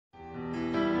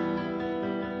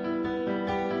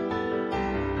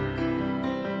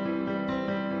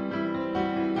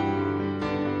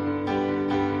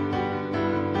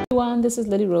Everyone, this is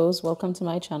Lilly Rose. Welcome to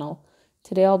my channel.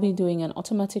 Today I'll be doing an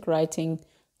automatic writing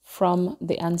from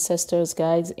the ancestors,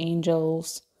 guides,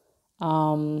 angels,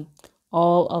 all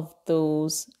of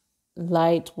those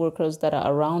light workers that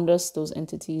are around us, those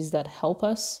entities that help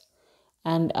us.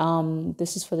 And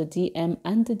this is for the DM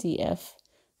and the DF.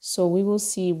 So we will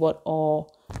see what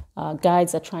all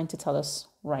guides are trying to tell us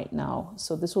right now.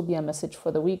 So this will be a message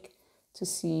for the week to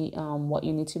see what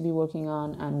you need to be working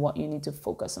on and what you need to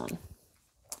focus on.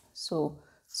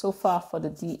 So far for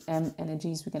the DM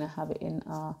energies, we're going to have it in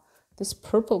this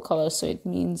purple color. So it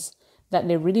means that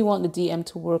they really want the DM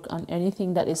to work on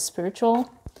anything that is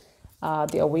spiritual,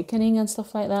 the awakening and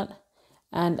stuff like that.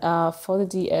 And for the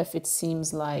DF, it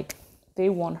seems like they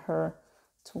want her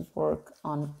to work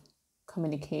on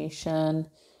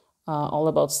communication, all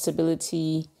about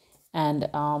stability and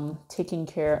taking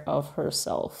care of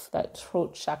herself, that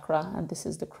throat chakra. And this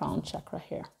is the crown chakra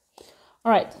here.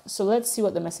 All right, so let's see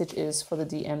what the message is for the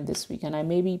DM this week. And I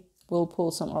maybe will pull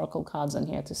some oracle cards on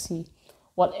here to see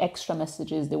what extra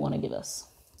messages they want to give us.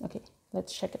 Okay,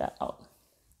 let's check it out.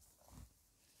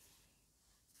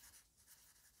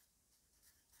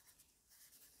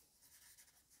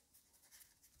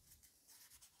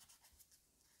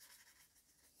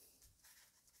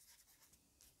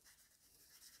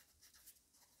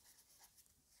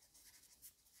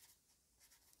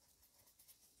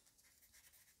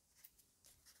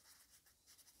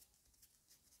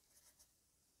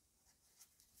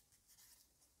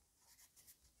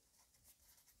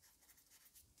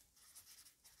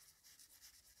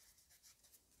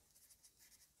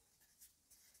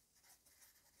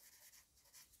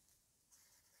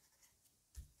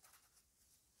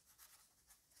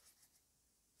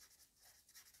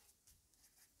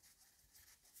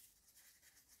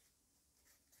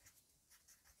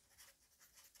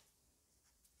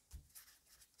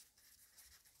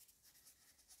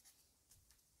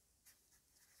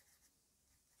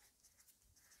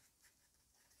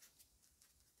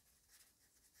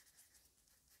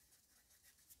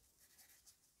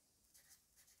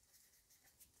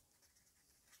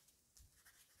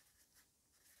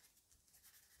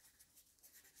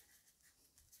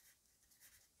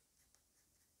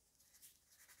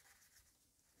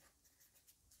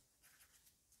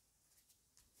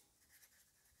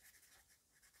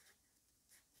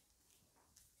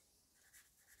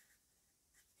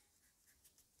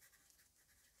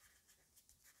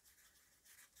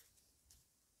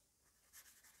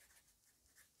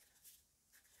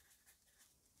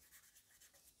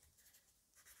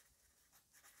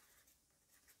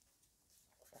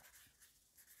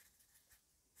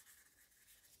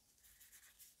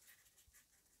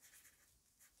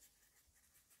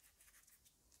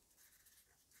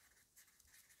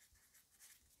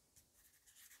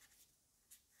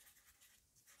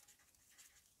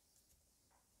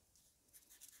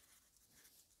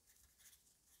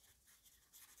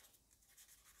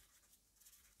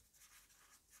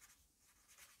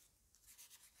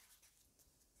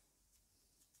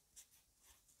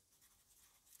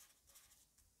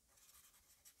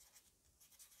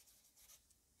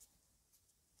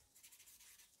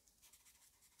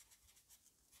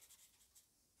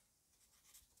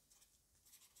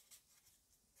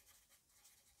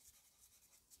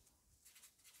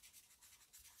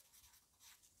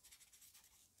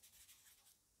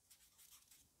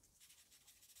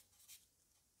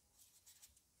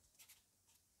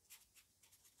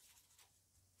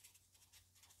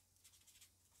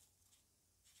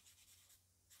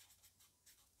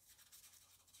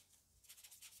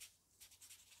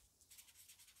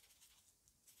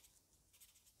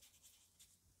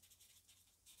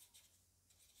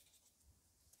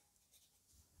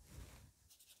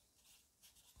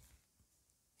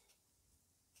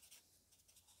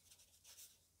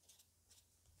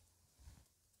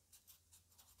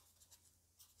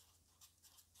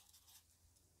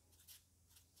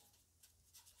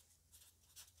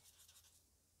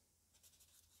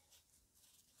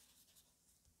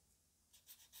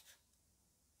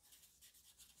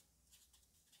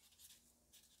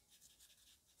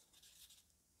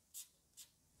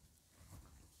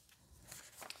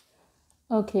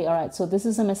 Okay, all right. So this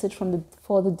is a message from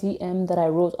for the DM that I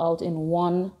wrote out in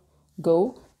one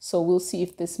go. So we'll see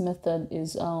if this method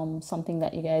is something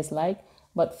that you guys like.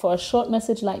 But for a short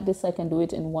message like this, I can do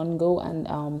it in one go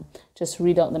and just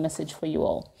read out the message for you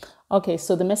all. Okay,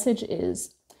 so the message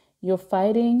is, you're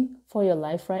fighting for your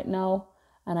life right now,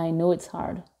 and I know it's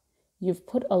hard. You've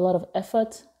put a lot of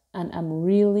effort, and I'm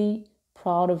really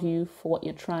proud of you for what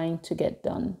you're trying to get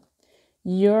done.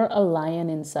 You're a lion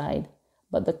inside,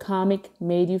 but the karmic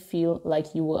made you feel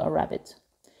like you were a rabbit.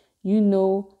 You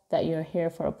know that you're here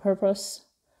for a purpose,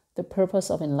 the purpose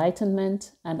of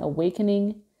enlightenment and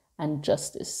awakening and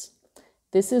justice.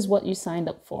 This is what you signed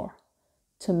up for,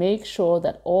 to make sure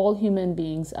that all human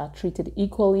beings are treated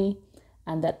equally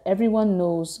and that everyone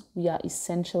knows we are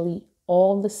essentially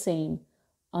all the same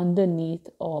underneath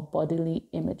our bodily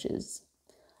images.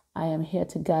 I am here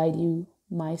to guide you,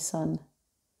 my son.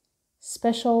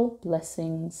 Special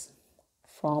blessings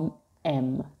from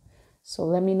M. So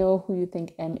let me know who you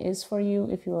think M is for you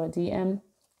if you're a DM.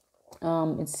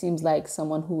 It seems like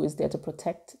someone who is there to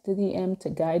protect the DM, to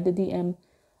guide the DM.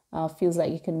 Feels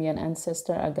like it can be an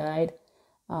ancestor, a guide,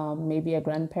 maybe a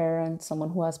grandparent,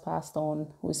 someone who has passed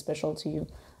on, who is special to you.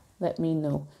 Let me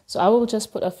know. So I will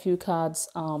just put a few cards,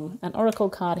 an oracle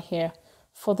card here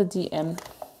for the DM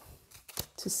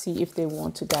to see if they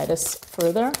want to guide us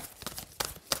further.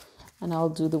 And I'll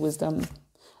do the wisdom,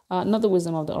 not the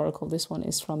wisdom of the oracle. This one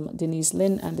is from Denise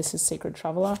Lynn, and this is Sacred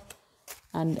Traveler.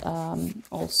 And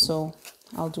also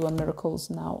I'll do a miracles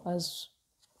now as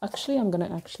actually I'm going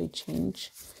to actually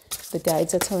change. The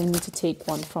guides are telling me to take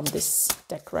one from this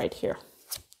deck right here.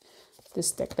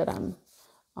 This deck that I'm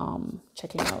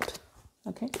checking out.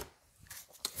 Okay.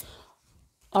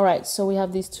 All right. So we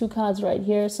have these two cards right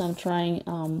here. So I'm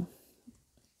trying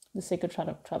the Sacred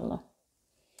Traveler.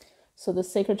 So the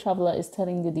Sacred Traveler is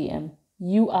telling the DM,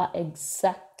 you are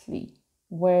exactly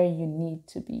where you need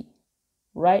to be.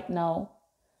 Right now,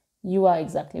 you are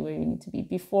exactly where you need to be.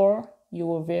 Before, you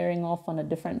were veering off on a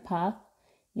different path.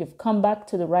 You've come back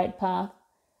to the right path,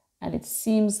 and it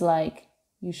seems like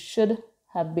you should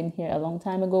have been here a long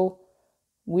time ago.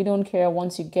 We don't care.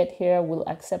 Once you get here, we'll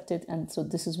accept it. And so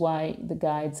this is why the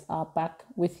guides are back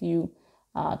with you,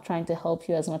 trying to help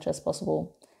you as much as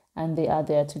possible. And they are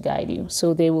there to guide you.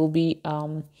 So they will be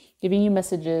giving you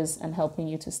messages and helping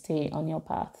you to stay on your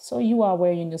path. So you are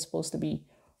where you're supposed to be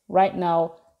right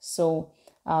now. So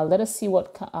let us see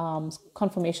what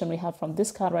confirmation we have from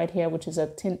this card right here, which is a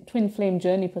twin flame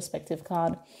journey perspective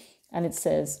card. And it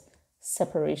says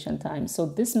separation time. So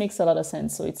this makes a lot of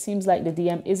sense. So it seems like the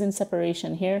DM is in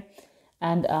separation here.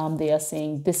 And they are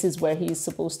saying this is where he is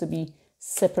supposed to be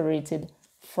separated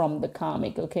from the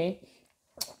karmic. Okay.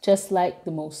 Just like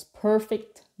the most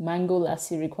perfect mango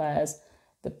lassi requires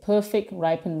the perfect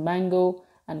ripened mango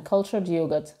and cultured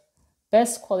yogurt,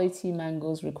 best quality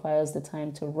mangoes requires the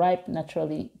time to ripe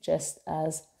naturally, just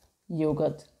as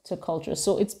yogurt to culture.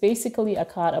 So it's basically a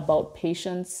card about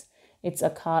patience. It's a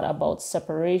card about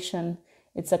separation.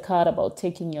 It's a card about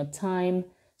taking your time.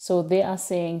 So they are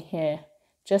saying here,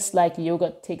 just like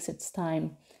yogurt takes its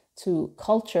time to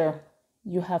culture,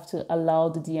 you have to allow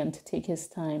the DM to take his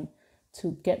time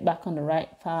to get back on the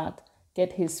right path,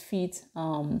 get his feet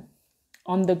on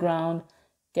the ground,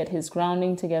 get his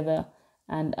grounding together,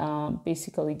 and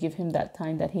basically give him that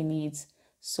time that he needs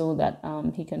so that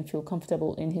he can feel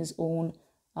comfortable in his own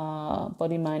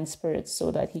body, mind, spirit,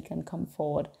 so that he can come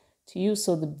forward to you.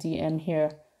 So the DM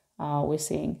here, we're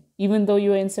saying, even though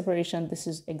you are in separation, this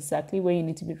is exactly where you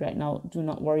need to be right now. Do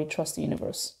not worry, trust the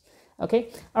universe. Okay.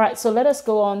 All right. So let us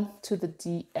go on to the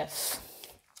DF.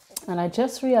 And I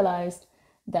just realized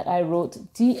that I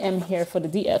wrote DM here for the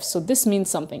DF. So this means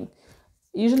something.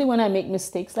 Usually when I make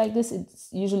mistakes like this, it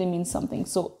usually means something.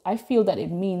 So I feel that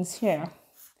it means here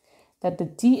that the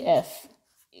DF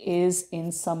is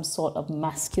in some sort of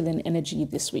masculine energy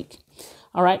this week.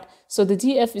 All right. So the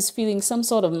DF is feeling some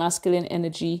sort of masculine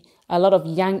energy, a lot of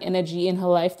yang energy in her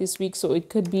life this week. So it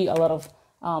could be a lot of,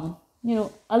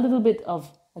 a little bit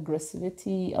of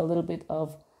aggressivity, a little bit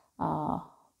of,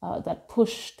 that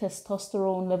push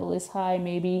testosterone level is high,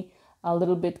 maybe a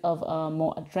little bit of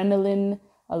more adrenaline,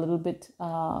 a little bit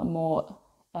more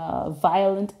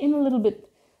violent, and a little bit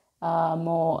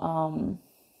more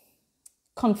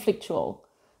conflictual.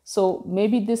 So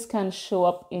maybe this can show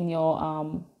up in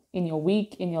your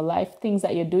week, in your life, things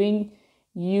that you're doing.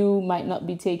 You might not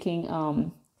be taking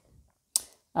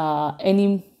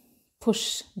any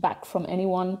push back from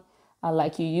anyone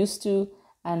like you used to.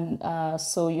 And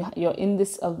so you're in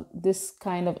this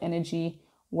kind of energy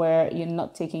where you're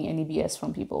not taking any BS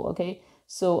from people, okay?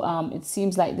 So it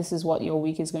seems like this is what your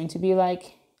week is going to be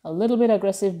like. A little bit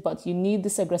aggressive, but you need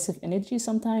this aggressive energy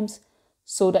sometimes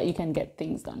so that you can get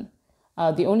things done.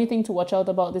 The only thing to watch out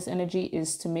about this energy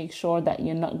is to make sure that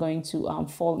you're not going to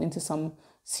fall into some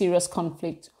serious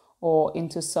conflict or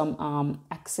into some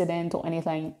accident or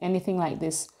anything like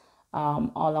this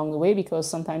along the way, because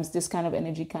sometimes this kind of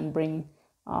energy can bring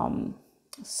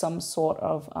some sort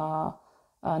of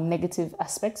negative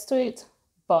aspects to it.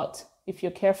 But if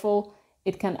you're careful,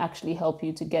 it can actually help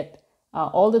you to get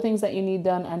all the things that you need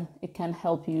done, and it can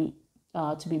help you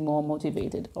to be more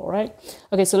motivated. All right.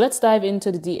 Okay, so let's dive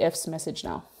into the DF's message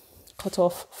now. cut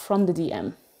off from the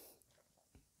DM.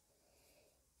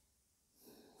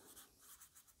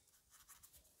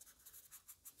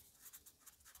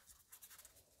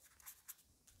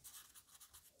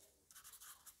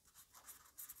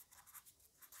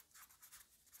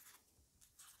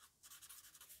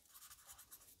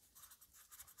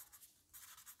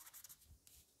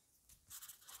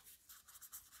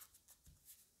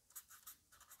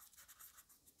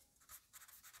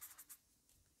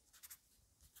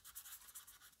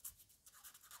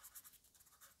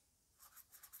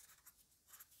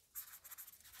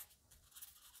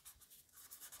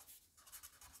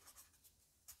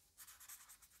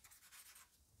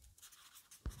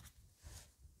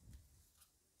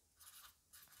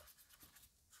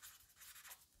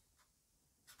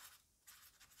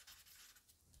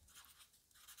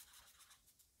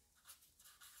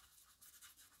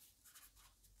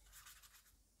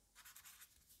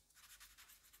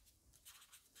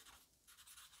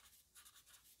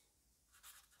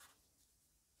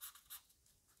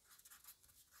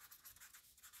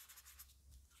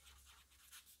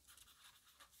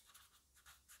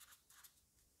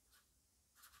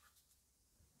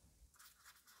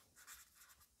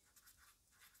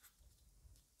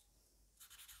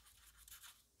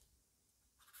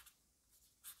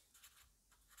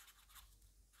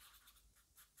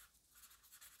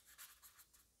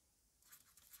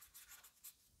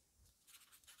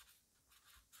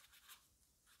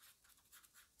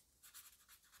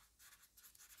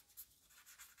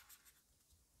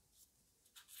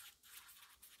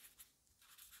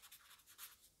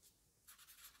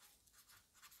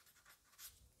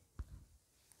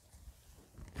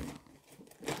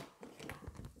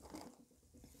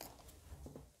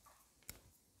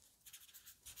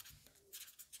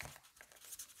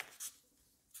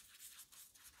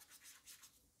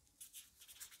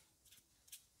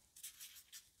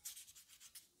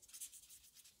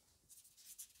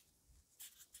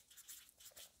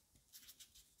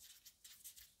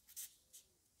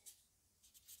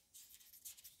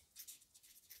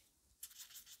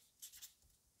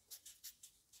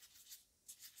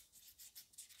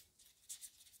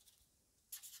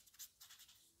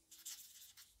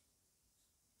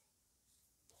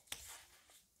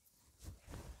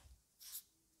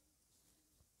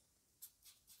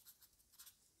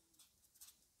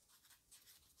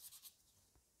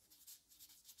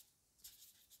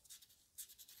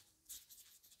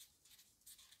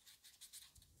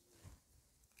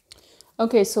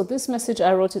 Okay, so this message,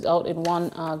 I wrote it out in one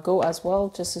go as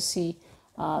well, just to see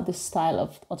this style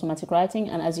of automatic writing.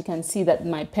 And as you can see that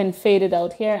my pen faded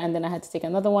out here, and then I had to take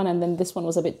another one, and then this one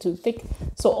was a bit too thick.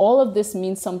 So all of this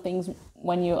means some things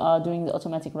when you are doing the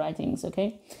automatic writings,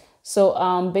 okay?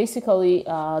 So basically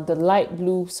the light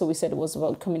blue, so we said it was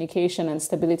about communication and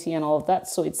stability and all of that.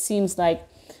 So it seems like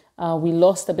we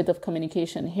lost a bit of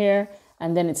communication here,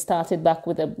 and then it started back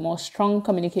with a more strong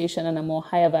communication and a more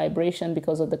higher vibration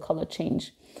because of the color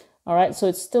change. All right, so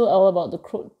it's still all about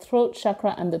the throat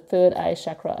chakra and the third eye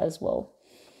chakra as well.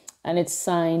 And it's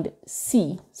signed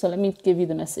C. So let me give you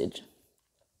the message.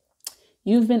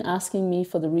 You've been asking me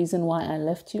for the reason why I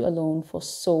left you alone for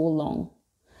so long.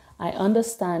 I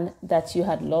understand that you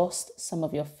had lost some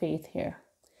of your faith here.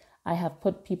 I have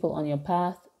put people on your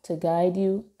path to guide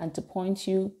you and to point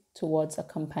you towards a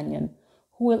companion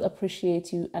who will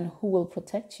appreciate you and who will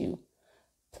protect you.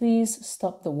 Please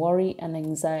stop the worry and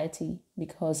anxiety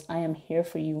because I am here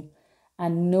for you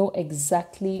and know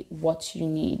exactly what you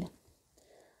need.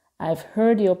 I've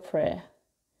heard your prayer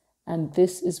and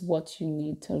this is what you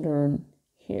need to learn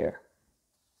here.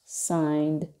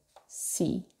 Signed,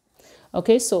 C.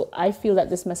 Okay, so I feel that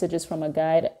this message is from a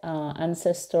guide,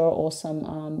 ancestor, or some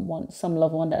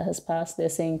loved one that has passed. They're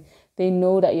saying they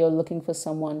know that you're looking for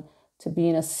someone to be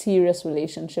in a serious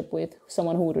relationship with,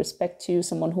 someone who would respect you,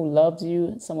 someone who loves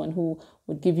you, someone who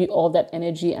would give you all that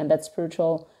energy and that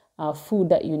spiritual food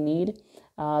that you need.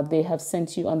 They have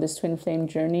sent you on this twin flame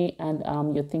journey,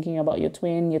 and you're thinking about your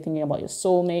twin, you're thinking about your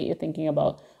soulmate, you're thinking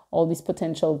about all these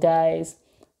potential guys,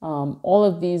 all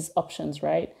of these options,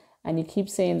 right? And you keep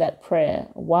saying that prayer.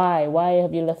 Why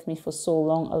have you left me for so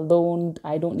long alone?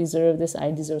 I don't deserve this. I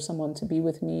deserve someone to be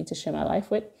with me, to share my life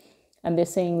with. And they're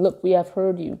saying, look, we have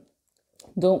heard you.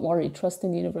 Don't worry, trust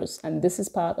in the universe. And this is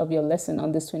part of your lesson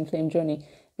on this twin flame journey.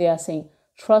 They are saying,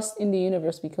 trust in the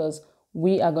universe because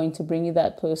we are going to bring you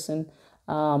that person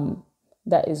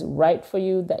that is right for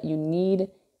you, that you need.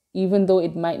 Even though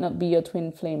it might not be your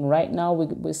twin flame right now,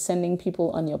 we're sending people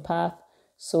on your path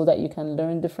so that you can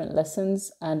learn different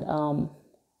lessons. And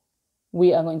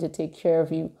we are going to take care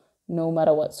of you no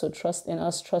matter what. So trust in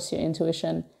us, trust your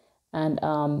intuition, and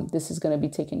this is going to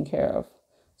be taken care of.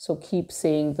 So keep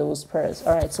saying those prayers.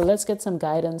 All right, so let's get some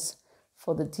guidance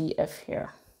for the DF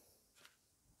here.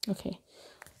 Okay,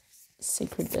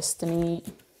 sacred destiny.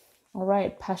 All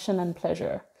right, passion and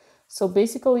pleasure. So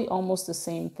basically almost the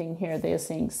same thing here. They're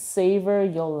saying savor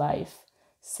your life.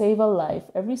 Savor life.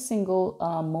 Every single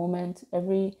moment,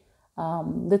 every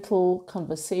little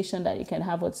conversation that you can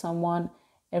have with someone,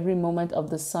 every moment of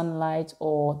the sunlight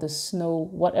or the snow,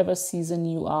 whatever season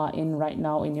you are in right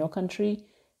now in your country,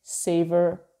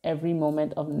 savor every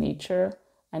moment of nature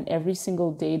and every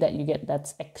single day that you get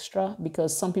that's extra,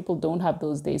 because some people don't have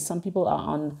those days. Some people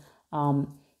are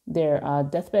on their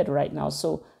deathbed right now.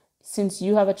 So since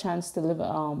you have a chance to live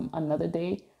another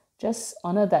day, just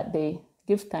honor that day,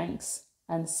 give thanks,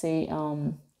 and say,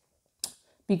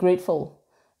 be grateful,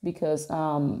 because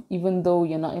even though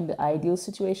you're not in the ideal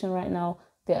situation right now,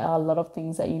 there are a lot of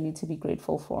things that you need to be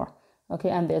grateful for. Okay,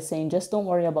 and they're saying just don't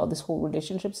worry about this whole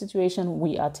relationship situation.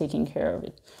 We are taking care of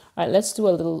it. All right, let's do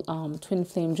a little twin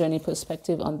flame journey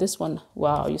perspective on this one.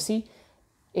 Wow, you see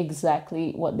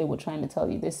exactly what they were trying to tell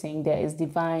you. They're saying there is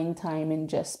divine timing,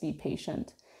 just be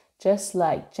patient. Just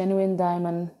like genuine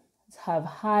diamonds have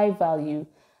high value,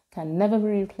 can never be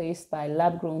replaced by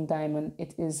lab-grown diamond,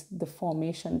 it is the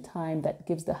formation time that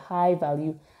gives the high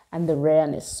value and the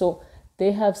rareness. So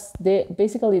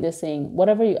they're saying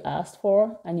whatever you asked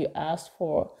for, and you asked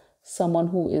for someone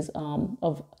who is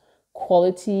of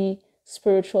quality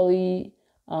spiritually,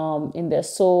 in their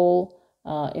soul,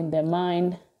 in their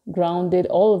mind, grounded,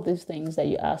 all of these things that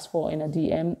you ask for in a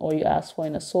DM or you ask for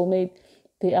in a soulmate,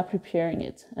 they are preparing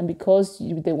it. And because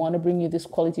they want to bring you this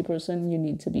quality person, you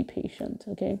need to be patient.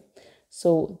 Okay,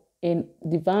 so in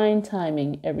divine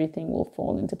timing, everything will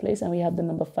fall into place. And we have the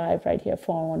number 5 right here,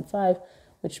 415,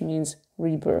 which means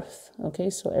rebirth.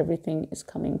 Okay, so everything is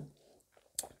coming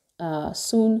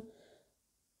soon.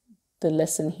 The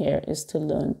lesson here is to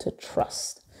learn to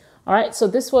trust. All right, so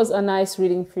this was a nice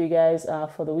reading for you guys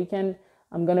for the weekend.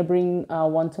 I'm going to bring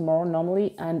one tomorrow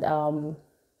normally. And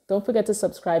don't forget to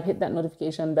subscribe, hit that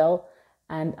notification bell,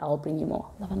 and I'll bring you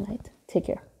more. Love and light. Take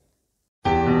care.